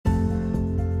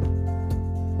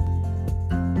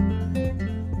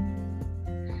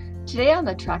Today on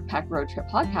the Track Pack Road Trip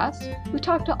podcast, we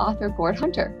talk to author Gord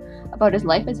Hunter about his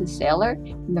life as a sailor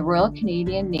in the Royal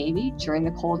Canadian Navy during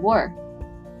the Cold War.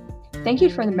 Thank you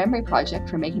for the Memory Project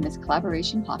for making this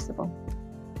collaboration possible.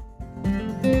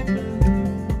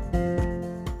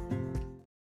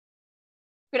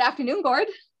 Good afternoon, Gord.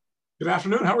 Good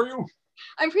afternoon. How are you?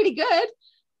 I'm pretty good.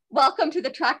 Welcome to the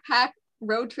Track Pack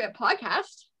Road Trip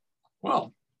podcast.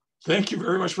 Well, thank you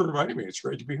very much for inviting me. It's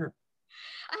great to be here.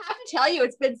 I have to tell you,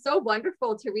 it's been so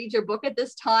wonderful to read your book at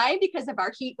this time because of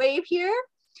our heat wave here.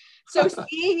 So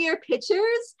seeing your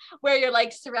pictures where you're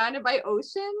like surrounded by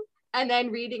ocean and then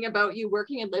reading about you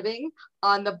working and living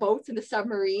on the boats and the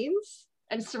submarines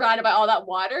and surrounded by all that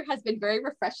water has been very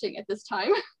refreshing at this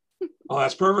time. Oh,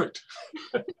 that's perfect.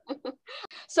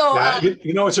 So yeah,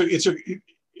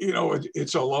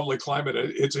 it's a lovely climate.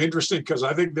 It's interesting because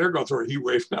I think they're going through a heat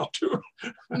wave now too.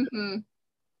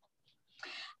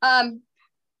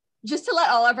 Just to let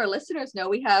all of our listeners know,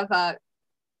 we have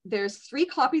there's 3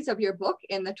 copies of your book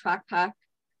in the Track Pack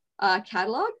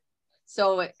catalog.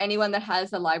 So anyone that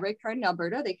has a library card in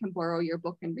Alberta, they can borrow your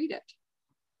book and read it.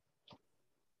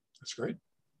 That's great.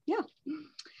 Yeah.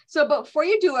 So before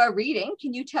you do a reading,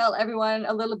 can you tell everyone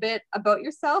a little bit about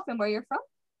yourself and where you're from?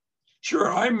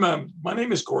 Sure. My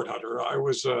name is Gord Hunter. I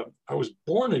was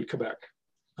born in Quebec,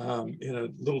 in a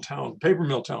little town, paper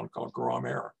mill town called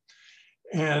Grand-Mère.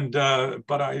 And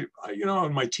but I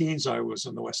in my teens, I was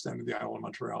in the west end of the island of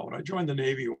Montreal, and I joined the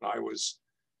Navy when I was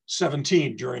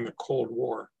 17 during the Cold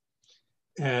War,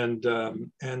 and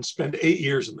spent 8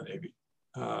 years in the Navy.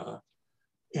 I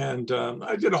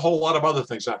did a whole lot of other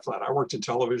things after that. I worked in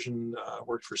television,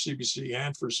 worked for CBC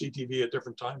and for CTV at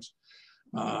different times.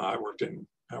 I worked in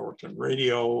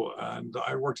radio, and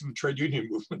I worked in the trade union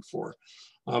movement for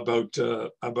about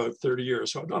 30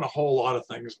 years. So I've done a whole lot of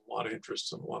things, a lot of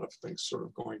interests, and a lot of things sort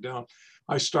of going down.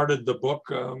 I started the book,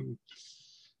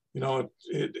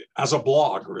 as a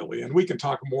blog, really, and we can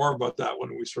talk more about that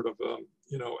when we sort of,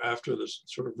 after this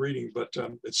sort of reading. But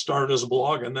it started as a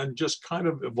blog and then just kind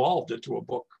of evolved into a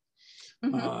book.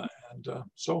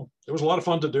 So it was a lot of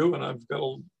fun to do, and I've got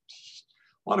a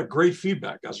lot of great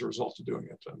feedback as a result of doing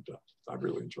it, and I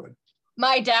really enjoyed it.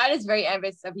 My dad is very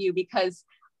envious of you because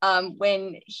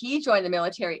when he joined the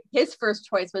military, his first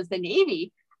choice was the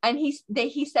Navy, and he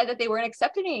said that they weren't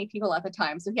accepting any people at the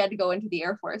time, so he had to go into the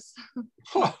Air Force.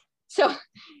 Huh. So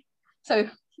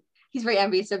he's very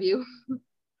envious of you.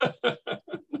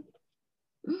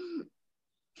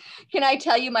 Can I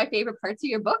tell you my favorite parts of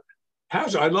your book?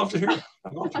 I'd love to hear.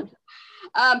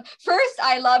 First,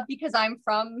 I love because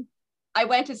I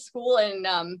went to school in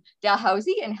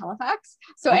Dalhousie in Halifax.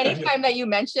 So anytime that you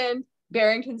mentioned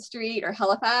Barrington Street or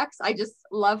Halifax, I just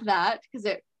love that because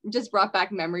it just brought back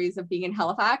memories of being in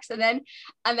Halifax. And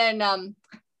then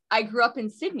I grew up in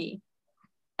Sydney.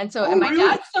 And so, and my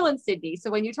dad's still in Sydney. So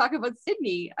when you talk about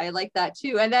Sydney, I like that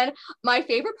too. And then my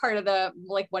favorite part of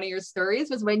one of your stories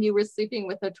was when you were sleeping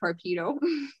with a torpedo,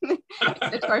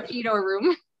 the torpedo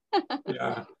room.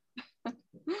 Yeah.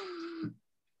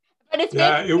 But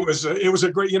it was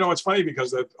a great, it's funny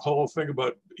because that whole thing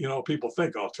about, people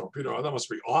think, oh, torpedo, that must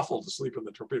be awful to sleep in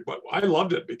the torpedo. But I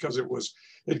loved it because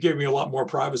it gave me a lot more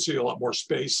privacy, a lot more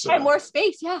space. And more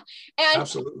space, yeah. And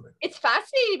absolutely. It's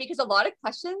fascinating because a lot of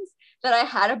questions that I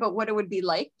had about what it would be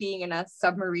like being in a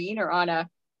submarine or on a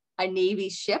Navy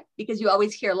ship, because you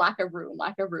always hear lack of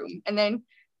room. And then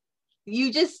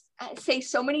you just say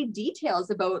so many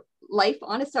details about life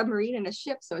on a submarine and a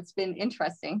ship. So it's been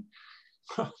interesting.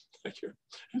 Thank you.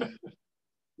 It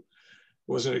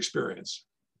was an experience.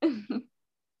 So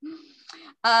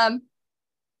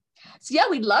yeah,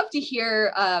 we'd love to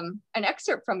hear an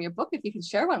excerpt from your book if you can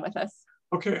share one with us.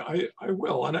 Okay, I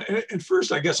will. And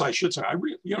first, I guess I should say, I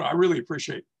really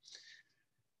appreciate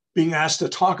being asked to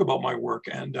talk about my work,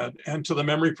 and to the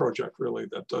Memory Project, really,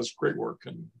 that does great work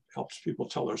and helps people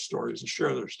tell their stories and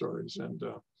share their stories.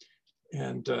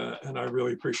 And I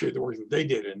really appreciate the work that they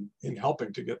did in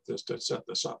helping to set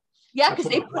this up. Yeah, because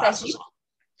they put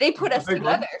us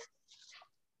together.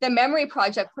 The Memory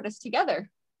Project put us together.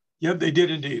 Yeah, they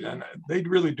did indeed, and they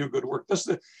really do good work. That's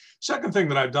the second thing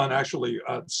that I've done actually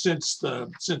since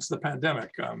the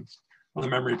pandemic on the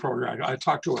Memory Program. I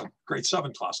talked to a grade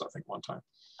 7 class, I think, one time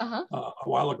a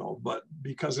while ago, but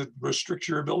because it restricts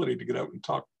your ability to get out and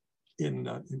talk in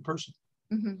person.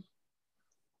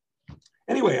 Mm-hmm.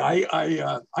 Anyway, I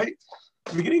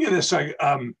beginning of this,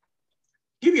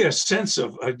 give me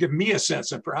a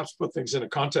sense, and perhaps put things into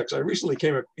context. I recently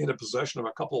came into possession of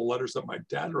a couple of letters that my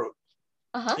dad wrote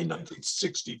in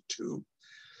 1962.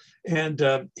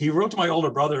 And he wrote to my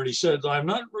older brother and he said, I'm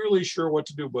not really sure what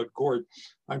to do about Gord.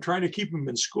 I'm trying to keep him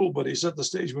in school, but he's at the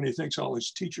stage when he thinks all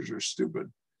his teachers are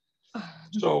stupid.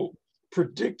 So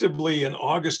predictably in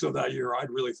August of that year, I'd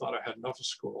really thought I had enough of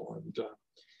school.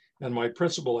 And my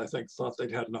principal, I think, thought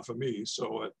they'd had enough of me.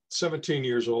 So at 17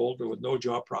 years old, with no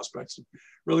job prospects,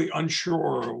 really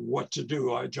unsure what to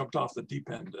do, I jumped off the deep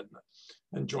end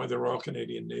and joined the Royal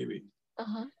Canadian Navy.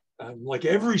 Like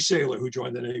every sailor who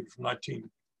joined the Navy from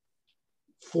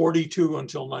 1942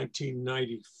 until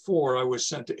 1994, I was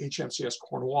sent to HMCS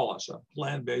Cornwallis, a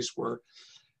land base where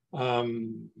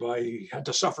I had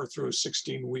to suffer through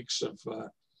 16 weeks of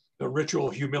the ritual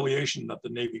humiliation that the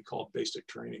Navy called basic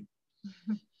training.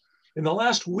 In the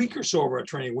last week or so of our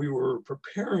training, we were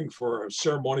preparing for a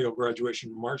ceremonial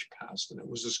graduation march past, and it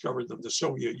was discovered that the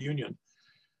Soviet Union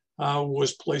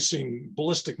was placing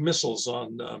ballistic missiles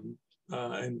on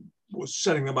and was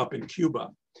setting them up in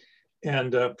Cuba.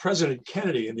 And President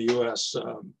Kennedy in the US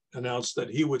announced that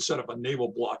he would set up a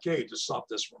naval blockade to stop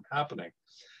this from happening,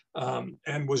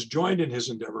 and was joined in his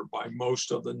endeavor by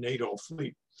most of the NATO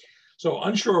fleet. So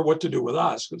unsure what to do with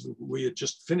us, because we had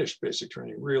just finished basic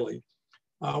training, really.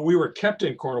 We were kept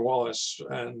in Cornwallis,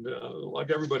 and like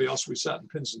everybody else, we sat in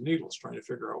pins and needles trying to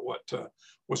figure out what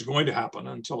was going to happen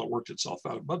until it worked itself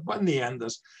out. But in the end,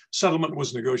 this settlement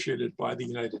was negotiated by the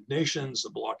United Nations.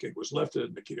 The blockade was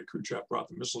lifted. Nikita Khrushchev brought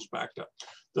the missiles back to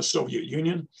the Soviet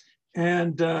Union,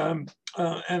 and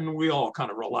we all kind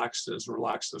of relaxed as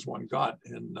one got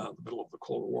in the middle of the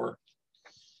Cold War.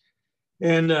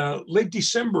 In late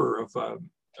December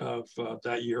of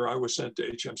that year, I was sent to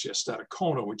HMCS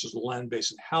Stadacona, which is a land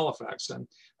base in Halifax, and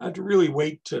I had to really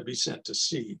wait to be sent to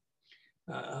sea.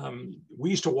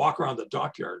 We used to walk around the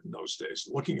dockyard in those days,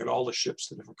 looking at all the ships,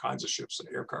 the different kinds of ships,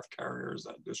 the aircraft carriers,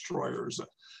 the destroyers, the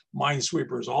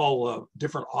minesweepers, all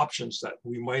different options that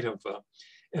we might have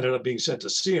ended up being sent to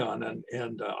sea on.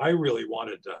 And I really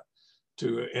wanted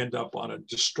to end up on a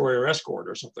destroyer escort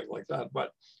or something like that.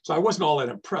 But so I wasn't all that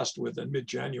impressed with. In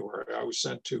mid-January, I was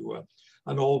sent to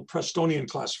an old Prestonian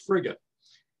class frigate,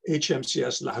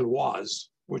 HMCS L'Haloise,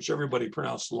 which everybody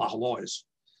pronounced L'Haloise.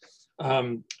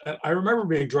 And I remember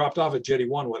being dropped off at Jetty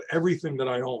 1 with everything that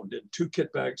I owned in 2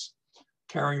 kit bags,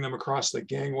 carrying them across the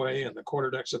gangway and the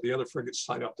quarterdecks of the other frigates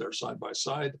tied up there side by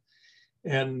side.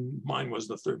 And mine was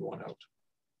the third one out.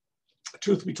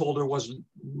 Truth be told, there wasn't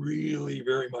really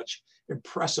very much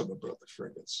impressive about the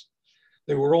frigates.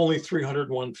 They were only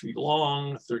 301 feet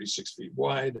long, 36 feet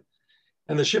wide,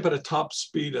 and the ship had a top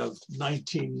speed of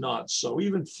 19 knots. So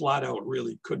even flat out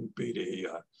really couldn't beat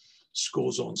a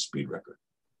school zone speed record.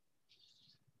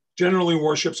 Generally,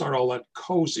 warships aren't all that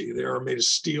cozy. They are made of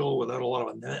steel without a lot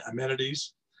of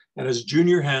amenities. And as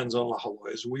junior hands on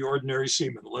L'Haloise, we ordinary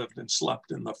seamen lived and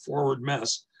slept in the forward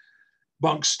mess,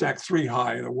 bunks stacked 3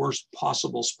 high in the worst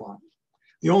possible spot.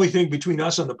 The only thing between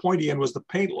us and the pointy end was the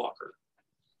paint locker.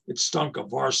 It stunk of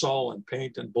Varsol and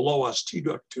paint, and below us,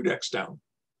 2 decks down,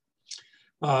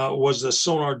 was the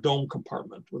sonar dome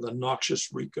compartment with a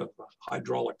noxious reek of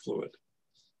hydraulic fluid.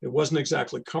 It wasn't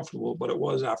exactly comfortable, but it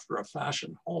was, after a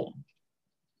fashion, home.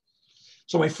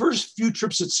 So my first few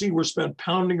trips at sea were spent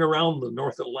pounding around the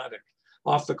North Atlantic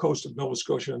off the coast of Nova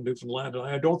Scotia and Newfoundland. And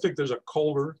I don't think there's a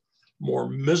colder, more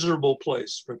miserable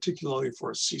place, particularly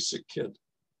for a seasick kid.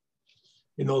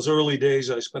 In those early days,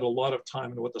 I spent a lot of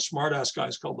time in what the smartass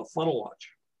guys called the funnel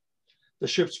watch. The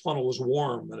ship's funnel was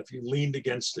warm, and if you leaned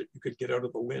against it, you could get out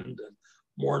of the wind, and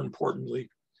more importantly,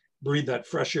 breathe that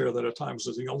fresh air that at times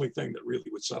was the only thing that really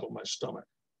would settle my stomach.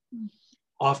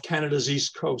 Off Canada's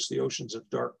east coast, the oceans are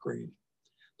dark green.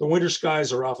 The winter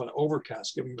skies are often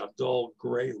overcast, giving a dull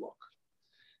gray look.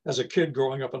 As a kid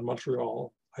growing up in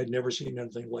Montreal, I'd never seen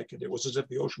anything like it. It was as if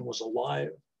the ocean was alive,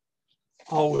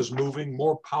 always moving,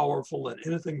 more powerful than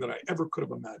anything that I ever could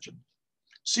have imagined.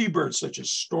 Seabirds such as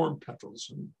storm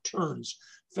petrels and terns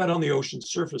fed on the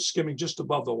ocean's surface, skimming just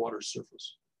above the water's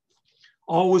surface,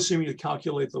 always seeming to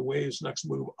calculate the waves' next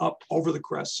move up over the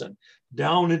crests and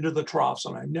down into the troughs,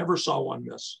 and I never saw one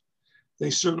miss.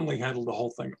 They certainly handled the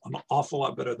whole thing an awful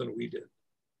lot better than we did.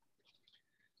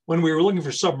 When we were looking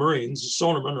for submarines, a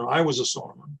sonarman, or I was a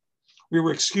sonarman, we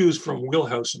were excused from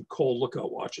wheelhouse and cold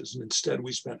lookout watches, and instead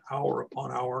we spent hour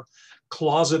upon hour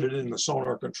closeted in the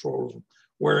sonar control room,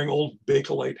 wearing old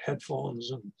Bakelite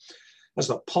headphones, and as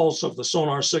the pulse of the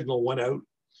sonar signal went out,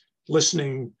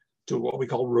 listening to what we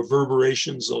call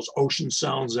reverberations, those ocean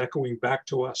sounds echoing back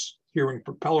to us, hearing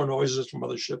propeller noises from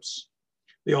other ships,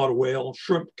 the odd whale,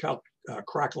 shrimp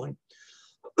crackling,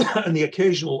 and the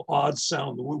occasional odd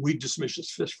sound we dismiss as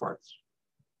fish farts.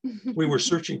 We were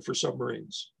searching for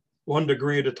submarines. 1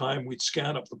 degree at a time, we'd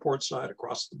scan up the port side,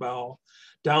 across the bow,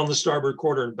 down the starboard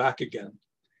quarter and back again.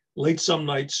 Late some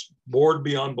nights, bored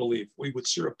beyond belief, we would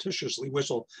surreptitiously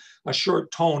whistle a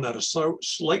short tone at a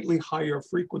slightly higher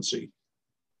frequency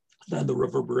than the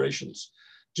reverberations,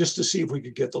 just to see if we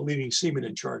could get the leading seaman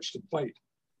in charge to bite.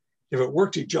 If it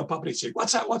worked, he'd jump up and he'd say,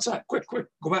 "What's that? What's that? Quick, quick,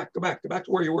 go back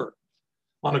to where you were."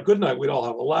 On a good night, we'd all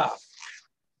have a laugh.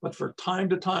 But for time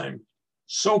to time,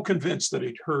 so convinced that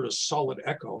he'd heard a solid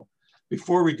echo,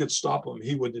 before we could stop him,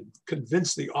 he would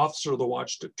convince the officer of the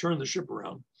watch to turn the ship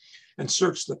around and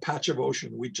search the patch of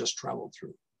ocean we just traveled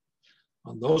through.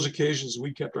 On those occasions,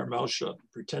 we kept our mouths shut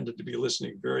and pretended to be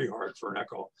listening very hard for an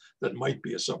echo that might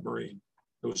be a submarine.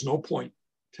 There was no point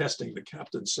testing the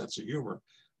captain's sense of humor.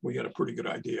 We had a pretty good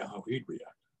idea how he'd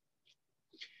react.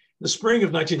 In the spring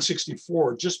of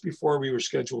 1964, just before we were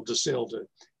scheduled to sail to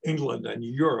England and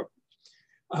Europe,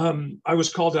 I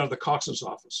was called out of the coxswain's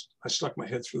office. I stuck my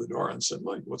head through the door and said,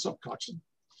 "Like, what's up, coxswain?"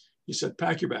 He said,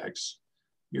 "Pack your bags.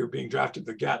 You're being drafted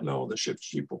to Gatineau. The ship's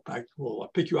chief will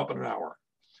pick you up in an hour."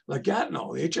 The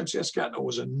Gatineau, the HMCS Gatineau,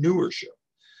 was a newer ship,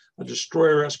 a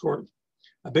destroyer escort,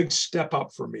 a big step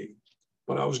up for me.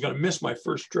 But I was going to miss my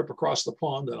first trip across the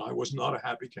pond, and I was not a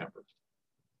happy camper.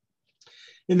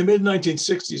 In the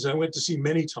mid-1960s, I went to sea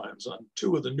many times on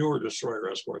 2 of the newer destroyer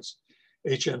escorts,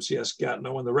 HMCS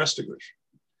Gatineau and the Restigouche.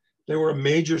 They were a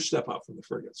major step up from the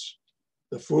frigates.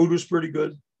 The food was pretty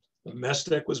good. The mess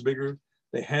deck was bigger.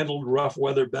 They handled rough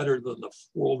weather better than the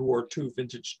World War II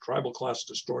vintage tribal class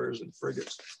destroyers and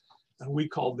frigates. And we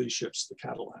called these ships the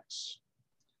Cadillacs.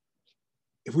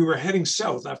 If we were heading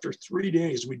south, after 3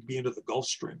 days, we'd be into the Gulf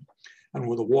Stream, and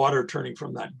with the water turning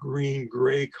from that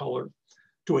green-gray color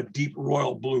to a deep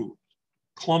royal blue.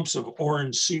 Clumps of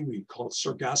orange seaweed called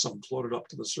sargassum floated up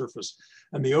to the surface,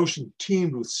 and the ocean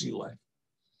teemed with sea life.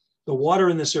 The water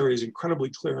in this area is incredibly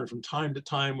clear, and from time to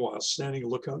time, while standing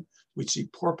lookout, we'd see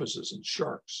porpoises and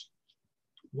sharks.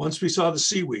 Once we saw the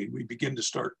seaweed, we'd begin to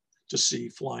start to see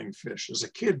flying fish. As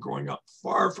a kid growing up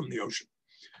far from the ocean,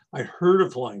 I heard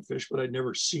of flying fish, but I'd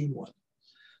never seen one.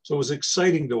 So it was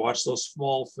exciting to watch those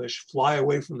small fish fly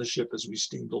away from the ship as we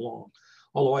steamed along.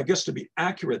 Although I guess to be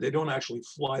accurate, they don't actually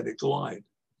fly, they glide.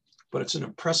 But it's an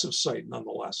impressive sight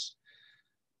nonetheless.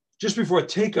 Just before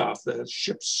takeoff,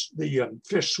 the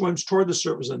fish swims toward the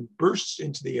surface and bursts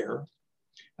into the air.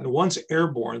 And once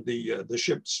airborne, the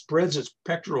ship spreads its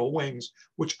pectoral wings,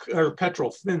 which are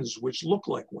pectoral fins, which look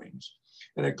like wings,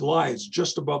 and it glides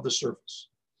just above the surface.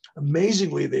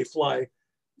 Amazingly, they fly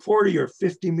 40 or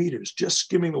 50 meters, just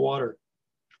skimming the water.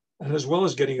 And as well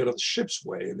as getting out of the ship's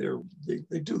way,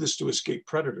 they do this to escape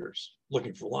predators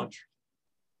looking for lunch.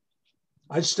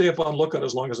 I'd stay up on lookout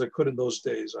as long as I could in those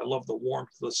days. I loved the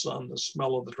warmth of the sun, the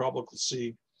smell of the tropical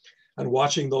sea, and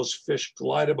watching those fish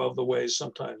glide above the waves,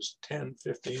 sometimes 10,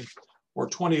 15, or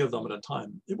 20 of them at a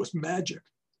time. It was magic.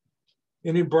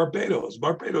 And in Barbados,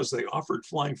 they offered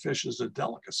flying fish as a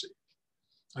delicacy.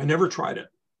 I never tried it.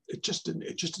 It just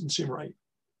didn't seem right.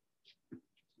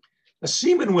 As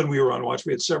seamen, when we were on watch,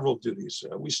 we had several duties.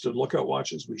 We stood lookout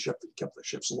watches. We kept the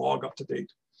ship's log up to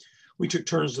date. We took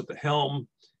turns at the helm.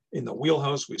 In the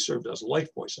wheelhouse, we served as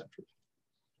lifebuoy sentry.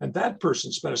 And that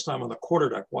person spent his time on the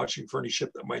quarterdeck watching for any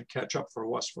ship that might catch up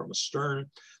for us from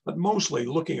astern, but mostly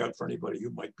looking out for anybody who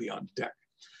might be on deck.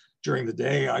 During the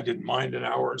day, I didn't mind an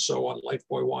hour or so on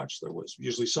lifebuoy watch. There was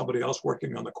usually somebody else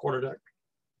working on the quarterdeck.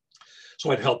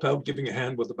 So I'd help out, giving a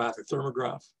hand with the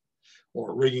bathythermograph,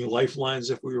 or rigging lifelines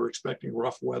if we were expecting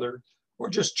rough weather, or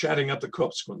just chatting up the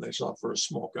cooks when they sought for a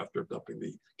smoke after dumping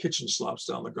the kitchen slops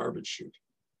down the garbage chute.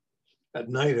 At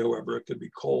night, however, it could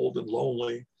be cold and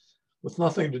lonely, with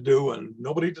nothing to do and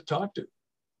nobody to talk to.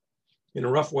 In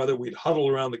rough weather, we'd huddle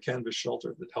around the canvas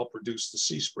shelter that helped reduce the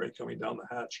sea spray coming down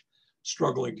the hatch,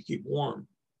 struggling to keep warm.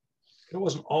 It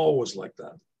wasn't always like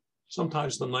that.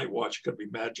 Sometimes the night watch could be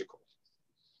magical.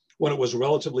 When it was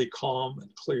relatively calm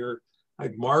and clear,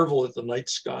 I'd marvel at the night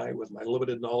sky with my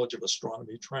limited knowledge of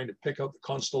astronomy, trying to pick out the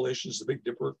constellations, the Big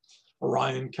Dipper,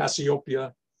 Orion,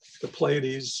 Cassiopeia, the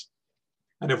Pleiades.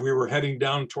 And if we were heading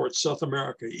down towards South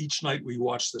America, each night we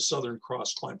watched the Southern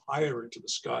Cross climb higher into the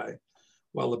sky,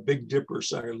 while the Big Dipper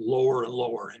sank lower and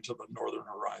lower into the northern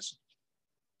horizon.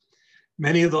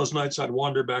 Many of those nights I'd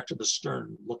wander back to the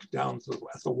stern, look down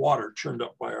at the water churned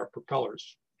up by our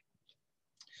propellers.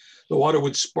 The water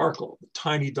would sparkle with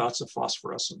tiny dots of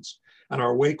phosphorescence, and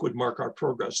our wake would mark our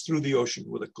progress through the ocean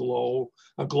with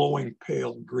a glowing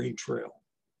pale green trail.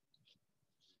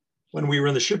 When we were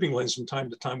in the shipping lanes from time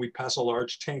to time, we'd pass a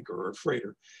large tanker or a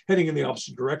freighter heading in the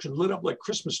opposite direction, lit up like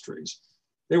Christmas trees.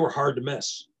 They were hard to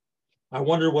miss. I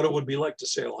wondered what it would be like to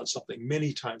sail on something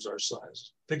many times our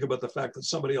size. Think about the fact that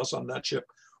somebody else on that ship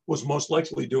was most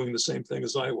likely doing the same thing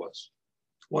as I was,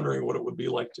 wondering what it would be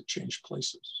like to change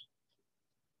places.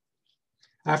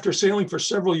 After sailing for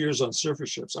several years on surface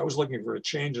ships, I was looking for a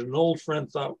change, and an old friend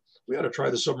thought we ought to try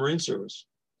the submarine service.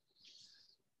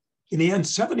 In the end,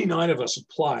 79 of us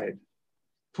applied,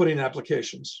 put in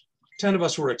applications. 10 of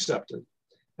us were accepted,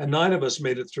 and 9 of us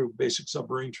made it through basic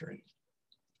submarine training.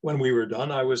 When we were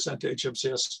done, I was sent to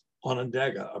HMCS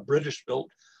Onondaga, a British-built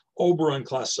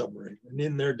Oberon-class submarine. And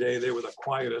in their day, they were the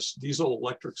quietest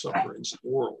diesel-electric submarines in the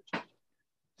world.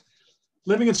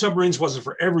 Living in submarines wasn't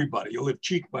for everybody. You lived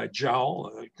cheek by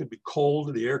jowl. It could be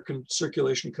cold. The air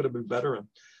circulation could have been better. And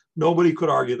nobody could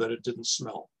argue that it didn't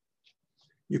smell.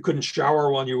 You couldn't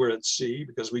shower when you were at sea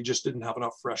because we just didn't have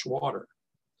enough fresh water.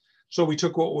 So we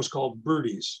took what was called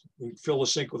birdies. We'd fill the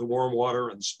sink with warm water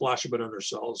and splash a bit on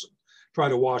ourselves and try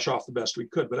to wash off the best we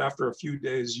could. But after a few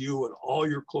days, you and all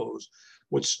your clothes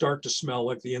would start to smell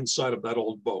like the inside of that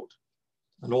old boat.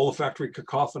 An olfactory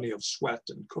cacophony of sweat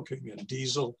and cooking and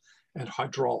diesel and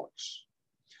hydraulics.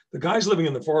 The guys living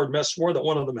in the forward mess swore that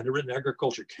one of them had written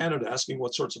Agriculture Canada asking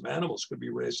what sorts of animals could be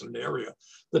raised in an area,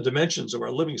 the dimensions of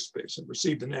our living space, and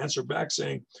received an answer back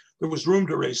saying there was room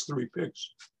to raise 3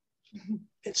 pigs.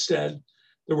 Instead,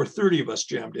 there were 30 of us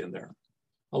jammed in there.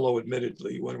 Although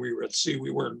admittedly, when we were at sea,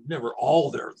 we were never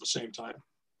all there at the same time.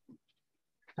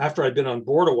 After I'd been on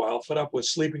board a while, fed up with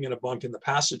sleeping in a bunk in the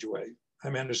passageway, I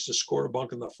managed to score a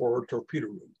bunk in the forward torpedo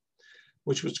room,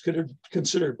 which was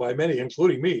considered by many,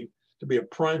 including me, to be a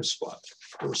prime spot.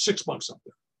 There were 6 bunks up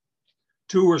there.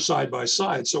 2 were side by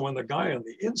side. So when the guy on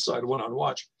the inside went on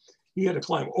watch, he had to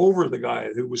climb over the guy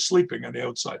who was sleeping on the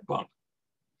outside bunk.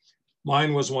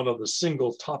 Mine was one of the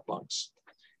single top bunks.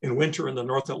 In winter in the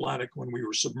North Atlantic, when we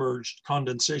were submerged,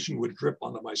 condensation would drip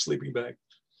onto my sleeping bag.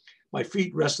 My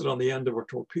feet rested on the end of a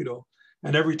torpedo,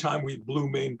 and every time we blew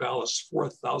main ballast,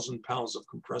 4,000 pounds of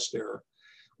compressed air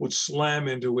would slam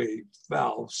into a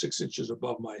valve 6 inches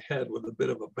above my head with a bit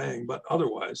of a bang, but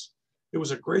otherwise, it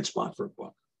was a great spot for a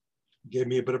bunk. It gave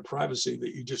me a bit of privacy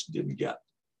that you just didn't get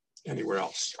anywhere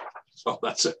else. So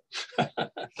that's it.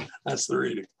 That's the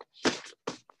reading.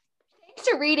 Thanks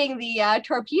for reading the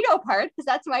torpedo part, because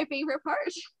that's my favorite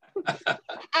part. And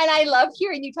I love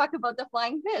hearing you talk about the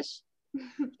flying fish.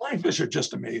 Flying fish are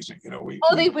just amazing. You know,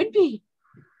 they would be.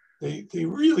 They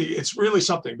really, it's really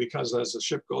something, because as the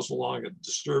ship goes along, it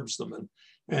disturbs them,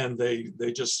 and they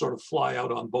just sort of fly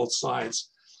out on both sides,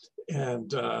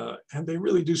 and they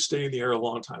really do stay in the air a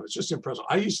long time. It's just impressive.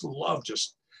 I used to love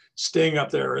just staying up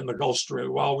there in the Gulf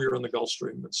Stream while we were in the Gulf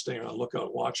Stream and staying on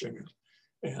lookout watching,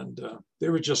 and they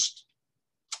were just,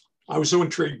 I was so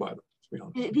intrigued by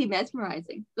them. It'd be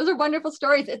mesmerizing. Those are wonderful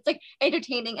stories. It's like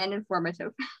entertaining and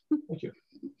informative. Thank you.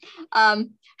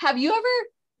 Have you ever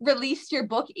released your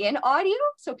book in audio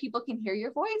so people can hear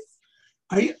your voice?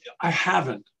 I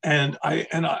haven't, and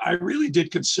I really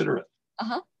did consider it.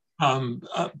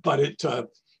 But it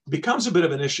becomes a bit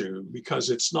of an issue because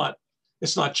it's not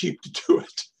cheap to do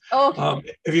it.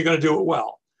 Okay. If you're going to do it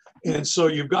well, and so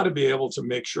you've got to be able to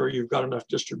make sure you've got enough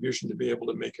distribution to be able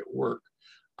to make it work.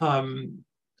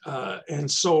 And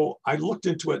so I looked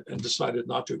into it and decided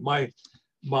not to. My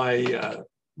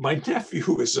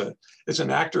nephew is an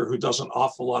actor who does an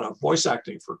awful lot of voice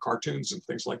acting for cartoons and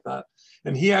things like that,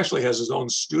 and he actually has his own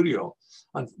studio.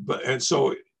 And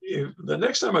so the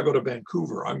next time I go to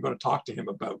Vancouver, I'm going to talk to him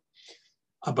about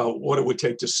what it would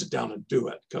take to sit down and do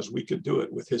it, because we could do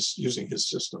it with using his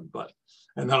system,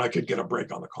 and then I could get a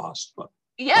break on the cost. But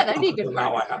yeah, that'd be good.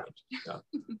 Now I haven't. Yeah.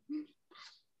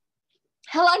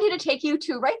 How long did it take you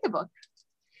to write the book?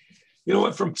 You know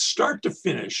what? From start to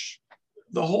finish,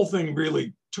 the whole thing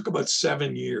really took about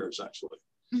 7 years, actually.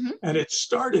 Mm-hmm. And it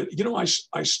started, you know,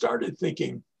 I started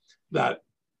thinking that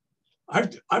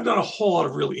I've done a whole lot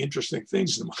of really interesting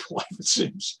things in my life, it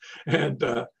seems. And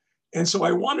so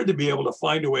I wanted to be able to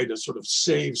find a way to sort of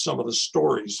save some of the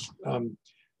stories,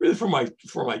 really for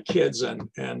my kids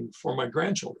and for my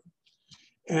grandchildren.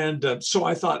 And so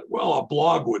I thought, well, a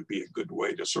blog would be a good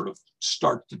way to sort of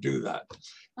start to do that.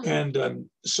 And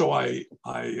so I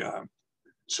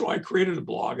created a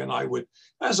blog, and I would,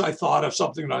 as I thought of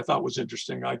something that I thought was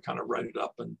interesting, I'd kind of write it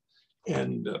up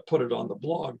and put it on the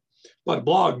blog. But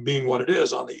blog being what it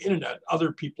is on the internet,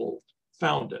 other people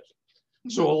found it.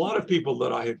 So a lot of people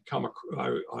that I had come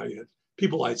across,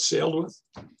 people I'd sailed with,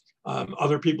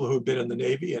 other people who'd been in the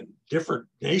Navy in different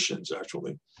nations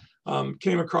actually,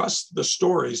 came across the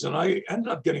stories, and I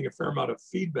ended up getting a fair amount of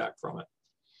feedback from it.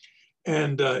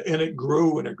 And it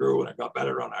grew and it grew, and it got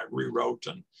better, and I rewrote,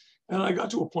 and I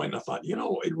got to a point and I thought, you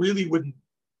know, it really wouldn't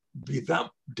be that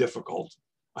difficult.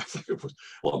 I think it was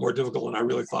a lot more difficult than I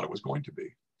really thought it was going to be.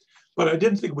 but I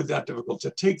didn't think it was that difficult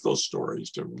to take those stories,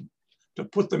 to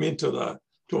put them into a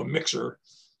mixer,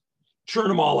 churn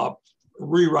them all up,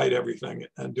 rewrite everything,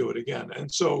 and do it again.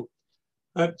 And so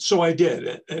I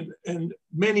did, and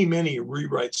many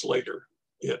rewrites later,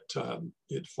 it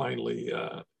finally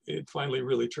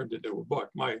really turned into a book.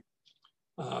 My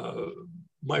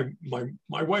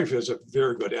wife is a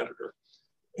very good editor,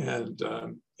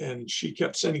 and she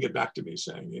kept sending it back to me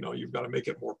saying, you've got to make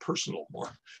it more personal,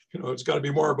 it's got to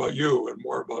be more about you and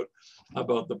more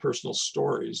about the personal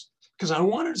stories, because I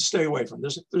wanted to stay away from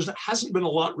this. There hasn't been a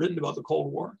lot written about the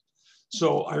Cold War.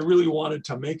 So I really wanted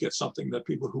to make it something that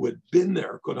people who had been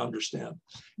there could understand.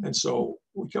 And so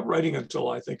we kept writing until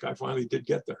I think I finally did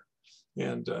get there.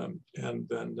 And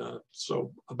then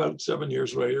so about 7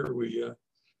 years later, we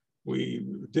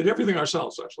did everything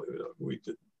ourselves, actually. We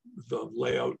did the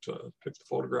layout, picked the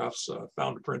photographs,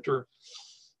 found a printer,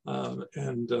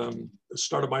 and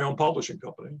started my own publishing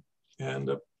company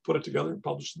and put it together and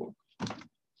published the book.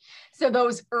 So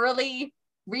those early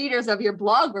readers of your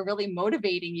blog were really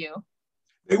motivating you.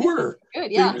 They were.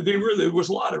 Good, yeah. They were. There was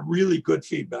a lot of really good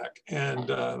feedback, and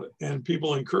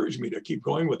people encouraged me to keep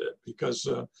going with it because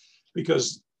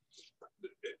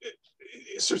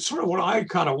it's sort of what I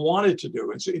kind of wanted to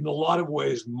do. And so in a lot of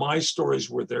ways, my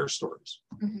stories were their stories,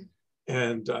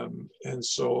 and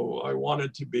so I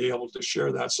wanted to be able to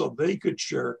share that so they could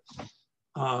share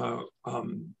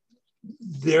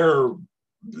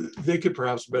they could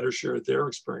perhaps better share their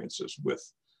experiences with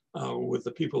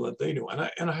the people that they knew. And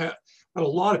I had a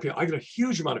lot of people. I got a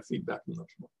huge amount of feedback from them,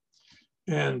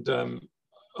 and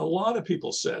a lot of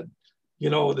people said,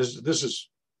 this is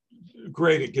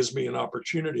great. It gives me an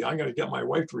opportunity. I'm going to get my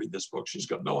wife to read this book. She's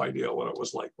got no idea what it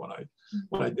was like when I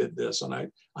did this. And I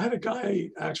had a guy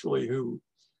actually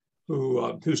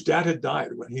whose dad had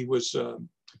died when he was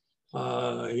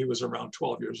around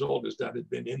 12 years old. His dad had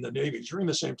been in the Navy during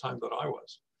the same time that I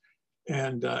was,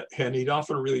 and he'd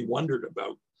often really wondered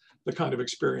about the kind of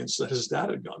experience that his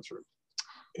dad had gone through,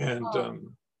 and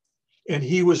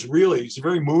he's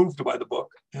very moved by the book,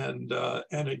 and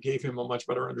it gave him a much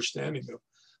better understanding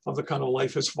of the kind of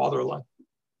life his father led.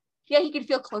 Yeah, he could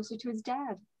feel closer to his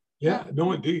dad. Yeah,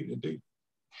 no, indeed.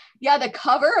 Yeah, the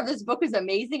cover of this book is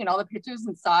amazing, and all the pictures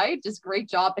inside, just great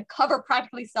job. The cover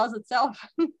practically sells itself.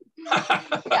 Yeah,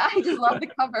 I just love the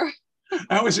cover.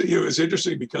 It was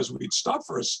interesting because we'd stop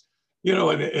for us,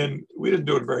 and we didn't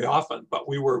do it very often, but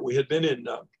we'd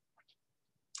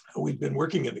been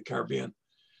working in the Caribbean,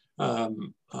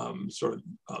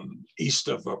 east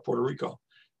of Puerto Rico,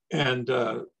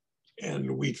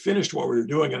 and we'd finished what we were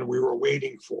doing, and we were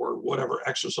waiting for whatever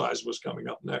exercise was coming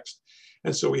up next.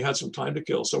 And so we had some time to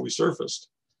kill. So we surfaced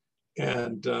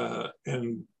and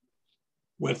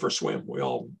went for a swim. We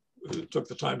all took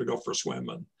the time to go for a swim.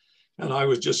 And I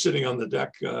was just sitting on the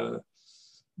deck,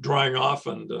 drying off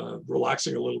and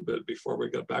relaxing a little bit before we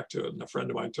got back to it. And a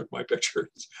friend of mine took my picture.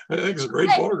 I think it's a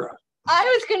great photograph. I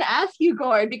was going to ask you,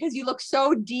 Gord, because you look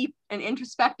so deep and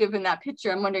introspective in that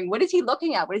picture. I'm wondering, what is he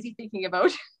looking at? What is he thinking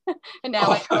about? And now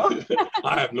I know.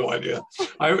 I have no idea.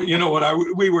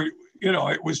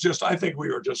 It was just, I think we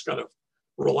were just kind of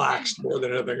relaxed more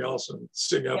than anything else and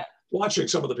watching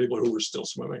some of the people who were still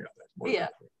swimming. I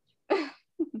think.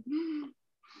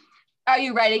 Are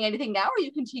you writing anything now, or are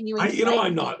you continuing?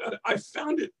 I'm not. I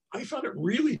found it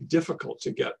really difficult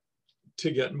to get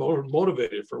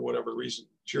motivated for whatever reason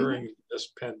during this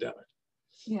pandemic.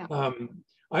 Yeah.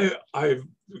 I've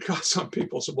got some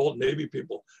old Navy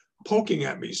people poking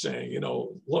at me saying,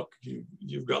 look,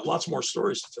 you've got lots more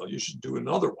stories to tell. You should do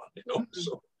another one,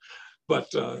 So,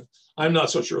 but I'm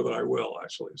not so sure that I will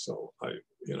actually. So I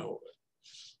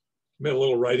made a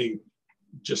little writing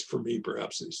just for me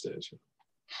perhaps these days.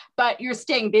 But you're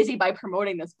staying busy by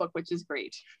promoting this book, which is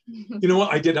great. You know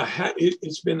what I did? I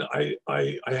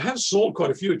have sold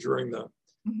quite a few during the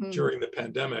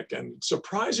pandemic, and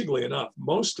surprisingly enough,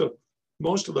 most of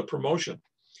the promotion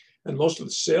and most of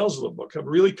the sales of the book have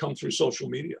really come through social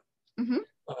media.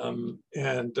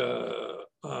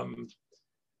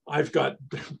 I've got,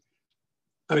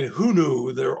 who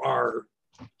knew there are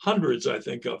hundreds, I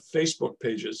think, of Facebook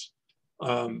pages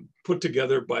put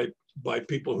together by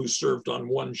people who served on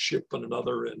one ship and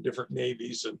another in different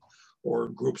navies, or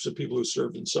groups of people who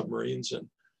served in submarines,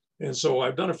 and so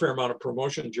I've done a fair amount of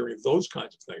promotion during those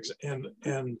kinds of things, and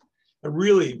I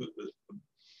really,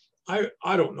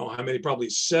 I don't know how many, probably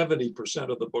 70%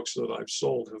 of the books that I've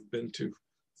sold have been to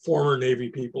former Navy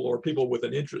people or people with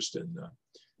an interest in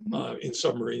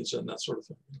submarines and that sort of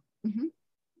thing.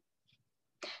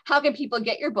 How can people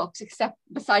get your books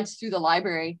besides through the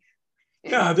library?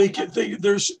 Yeah,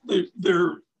 they're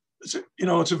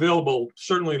it's available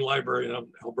certainly in library in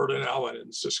Alberta now and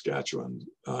in Saskatchewan.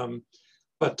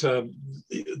 But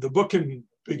the book can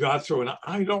be got through, and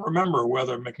I don't remember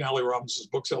whether McNally Robinson's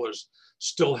Booksellers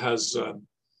still has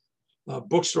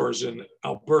bookstores in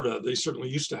Alberta. They certainly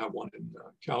used to have one in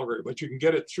Calgary, but you can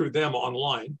get it through them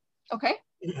online. Okay.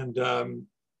 And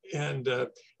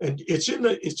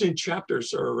it's in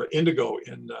Chapters or Indigo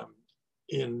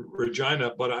in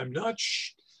Regina, but I'm not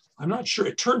sure.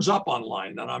 It turns up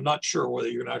online, and I'm not sure whether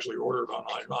you can actually order it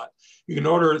online or not. You can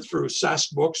order it through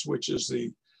Sask Books, which is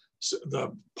the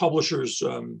publishers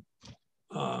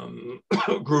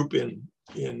group in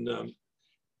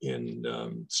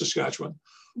Saskatchewan,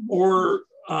 or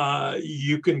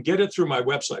you can get it through my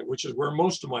website, which is where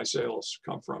most of my sales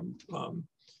come from,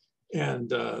 and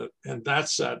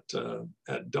that's at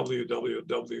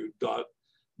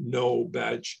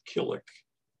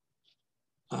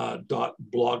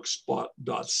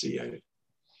www.nobadgekillick.blogspot.ca.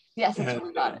 Yes, that's where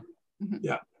we got it.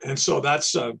 Yeah, and so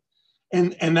that's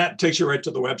and that takes you right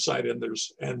to the website, and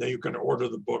then you can order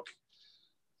the book,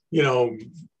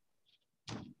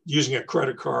 using a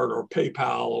credit card or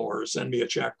PayPal, or send me a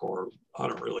check, or I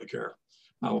don't really care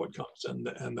how it comes, and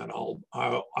then I'll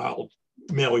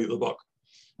mail you the book,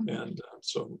 and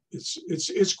so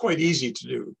it's quite easy to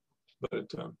do,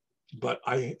 but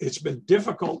it's been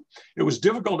difficult. It was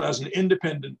difficult as an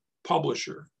independent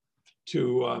publisher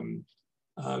to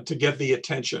get the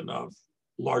attention of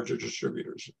larger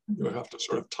distributors. You have to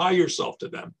sort of tie yourself to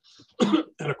them,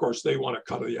 and of course they want to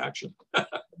cut the action.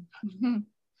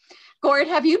 Gord,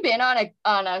 have you been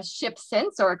on a ship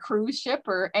since, or a cruise ship,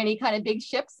 or any kind of big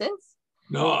ship since?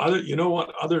 No,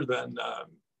 other than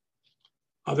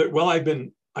I've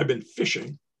been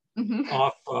fishing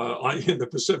off in the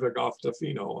Pacific, off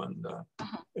Tofino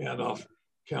and off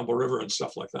Campbell River and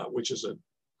stuff like that, which is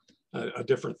a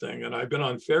different thing. And I've been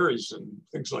on ferries and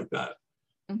things like that.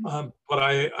 But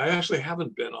I actually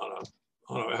haven't been I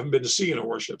haven't been to sea in a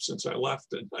warship since I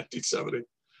left in 1970.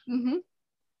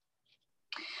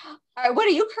 All right, what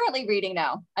are you currently reading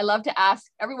now? I love to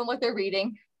ask everyone what they're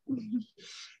reading. You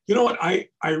know what? I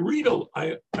read a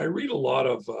lot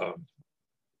of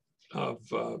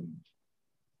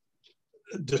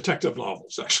detective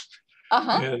novels,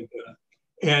 actually.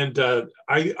 And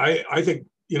I think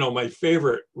my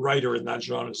favorite writer in that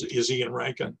genre is Ian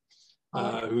Rankin,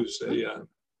 who's a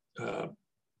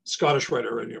Scottish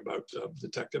writer writing about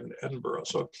detective in Edinburgh.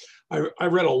 So I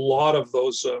read a lot of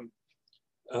those.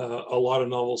 A lot of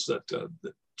novels that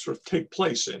sort of take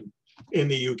place in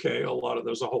the UK.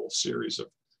 There's a whole series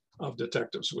of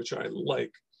detectives, which I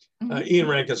like. Ian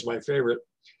Rankin's my favorite.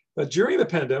 But during the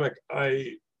pandemic,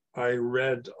 I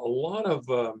read a lot of,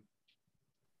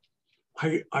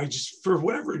 I just, for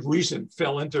whatever reason,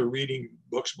 fell into reading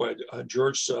books by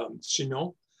George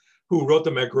Simenon, who wrote the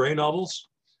Maigret novels.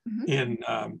 And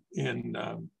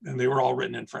they were all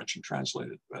written in French and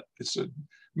translated. But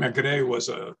Maigret was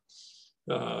a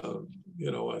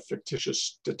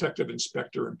fictitious detective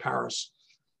inspector in Paris,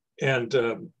 and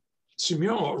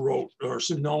Simenon wrote, I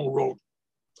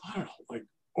don't know, like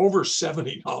over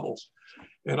 70 novels,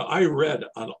 and I read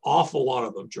an awful lot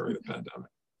of them during the pandemic.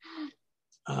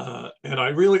 And I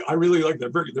really like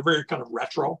them. They're very kind of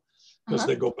retro, because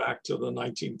they go back to the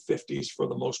 1950s for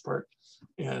the most part,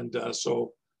 and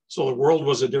so the world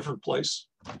was a different place,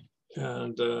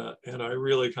 and I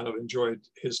really kind of enjoyed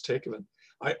his take of it.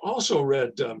 I also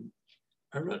read,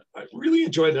 I really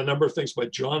enjoyed a number of things by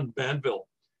John Banville,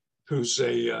 who's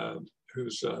an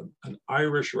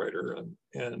Irish writer,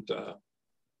 and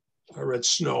I read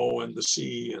Snow and The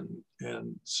Sea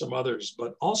and some others,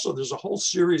 but also there's a whole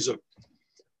series of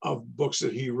books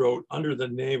that he wrote under the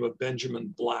name of Benjamin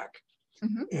Black,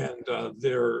 and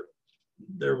they're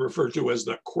referred to as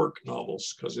the Quirk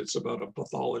novels, because it's about a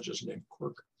pathologist named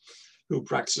Quirk who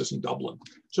practices in Dublin.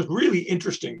 So it's really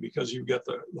interesting, because you get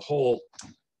the whole,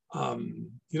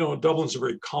 Dublin's a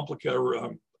very complicated,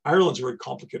 Ireland's a very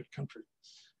complicated country.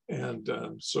 And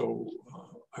so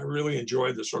I really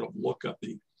enjoyed the sort of look at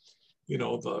the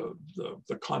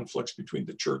conflicts between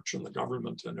the church and the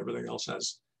government and everything else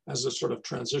as a sort of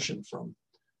transition from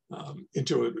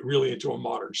into a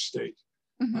modern state.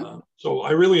 So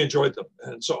I really enjoyed them.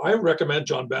 And so I recommend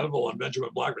John Banville and Benjamin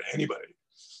Black to anybody,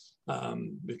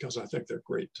 because I think they're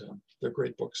great. They're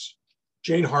great books.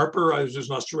 Jane Harper is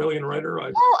an Australian writer.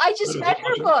 I just read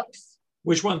her books.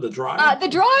 Which one? The Dry? The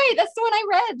Dry. That's the one I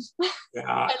read. Yeah,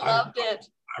 I loved it.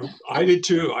 I did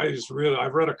too. I've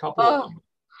read a couple of them.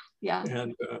 Yeah.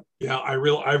 And I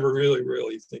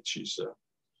really think she's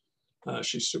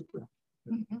super.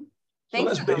 So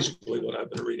that's basically what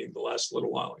I've been reading the last little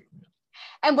while.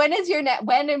 And when is your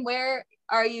when and where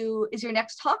is your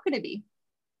next talk going to be?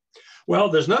 Well,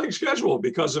 there's nothing scheduled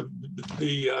because of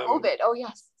the COVID. Oh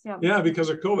yes. Yeah, because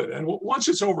of COVID. And once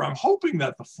it's over, I'm hoping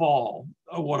that the fall,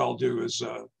 what I'll do is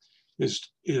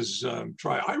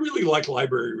try. I really like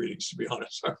library readings, to be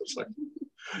honest. I was like,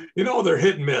 they're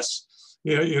hit and miss.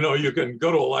 You can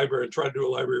go to a library and try to do a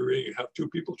library reading, you have 2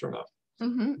 people turn up.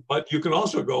 Mm-hmm. But you can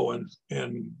also go and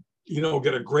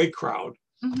get a great crowd.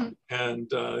 Mm-hmm. And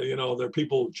there are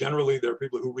people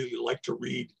who really like to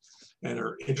read and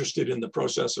are interested in the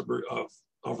process of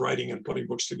writing and putting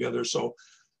books together. So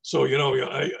I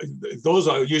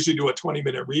usually do a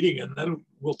 20-minute reading, and then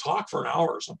we'll talk for an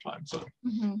hour sometimes,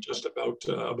 mm-hmm. just about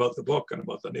the book and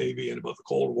about the Navy and about the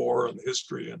Cold War and the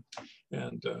history,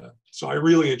 and so I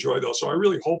really enjoy those. So I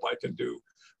really hope I can do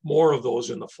more of those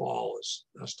in the fall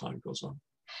as time goes on.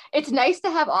 It's nice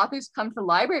to have authors come to the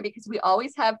library, because we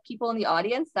always have people in the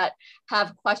audience that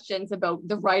have questions about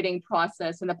the writing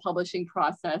process and the publishing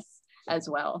process as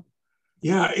well.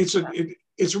 Yeah,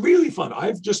 it's really fun.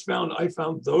 I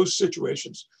found those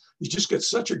situations, you just get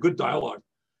such a good dialogue,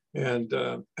 and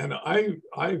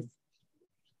I've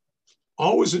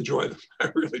always enjoyed them.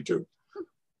 I really do.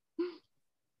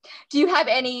 Do you have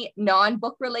any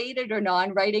non-book related or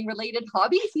non-writing related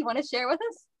hobbies you want to share with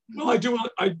us? Well, I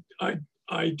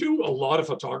do a lot of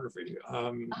photography,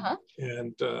 and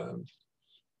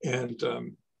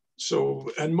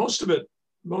most of it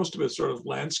sort of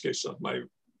landscape stuff.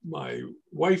 My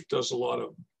wife does a lot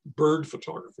of bird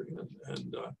photography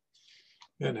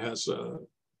and has an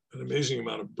amazing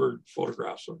amount of bird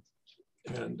photographs,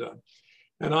 and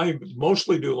I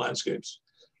mostly do landscapes,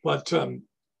 but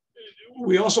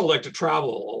we also like to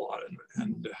travel a lot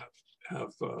and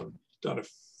have done a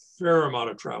fair amount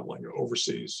of traveling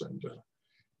overseas, and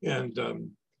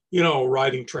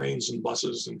riding trains and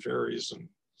buses and ferries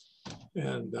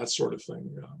and that sort of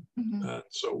thing. Mm-hmm.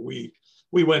 So we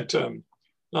went,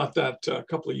 not that a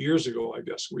couple of years ago, I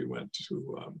guess, we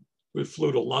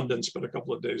flew to London, spent a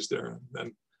couple of days there, and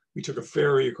then we took a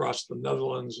ferry across the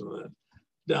Netherlands and then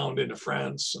down into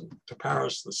France and to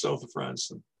Paris, the south of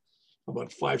France, and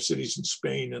about 5 cities in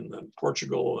Spain and then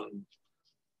Portugal, and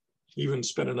even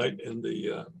spent a night in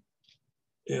the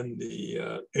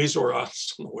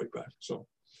Azores on the way back. So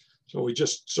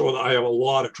I have a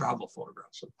lot of travel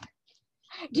photographs.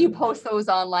 Do you post those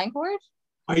online, Gord?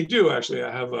 I do, actually.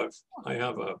 I have a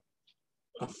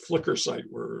Flickr site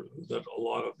where that a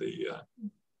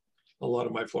lot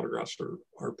of my photographs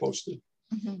are posted.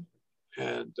 Mm-hmm.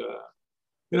 And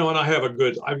and I have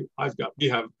we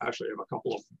have a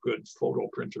couple of good photo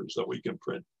printers that we can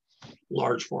print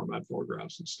large format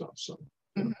photographs and stuff. So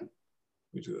mm-hmm.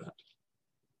 we do that.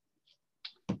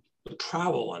 The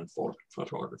travel and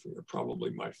photography are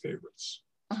probably my favorites.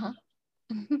 Uh-huh.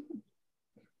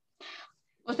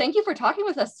 Well, thank you for talking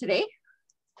with us today.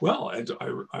 Well, and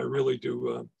I really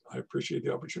do. I appreciate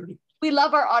the opportunity. We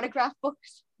love our autographed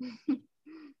books.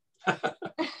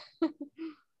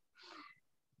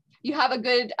 You have a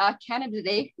good Canada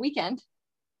Day weekend.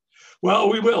 Well,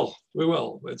 we will.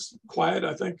 It's quiet,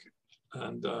 I think,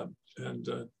 and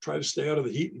try to stay out of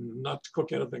the heat and not to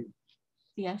cook anything.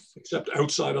 Yes. Except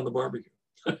outside on the barbecue.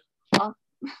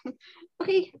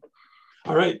 Okay.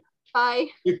 All right. Bye.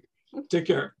 Take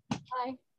care. Bye.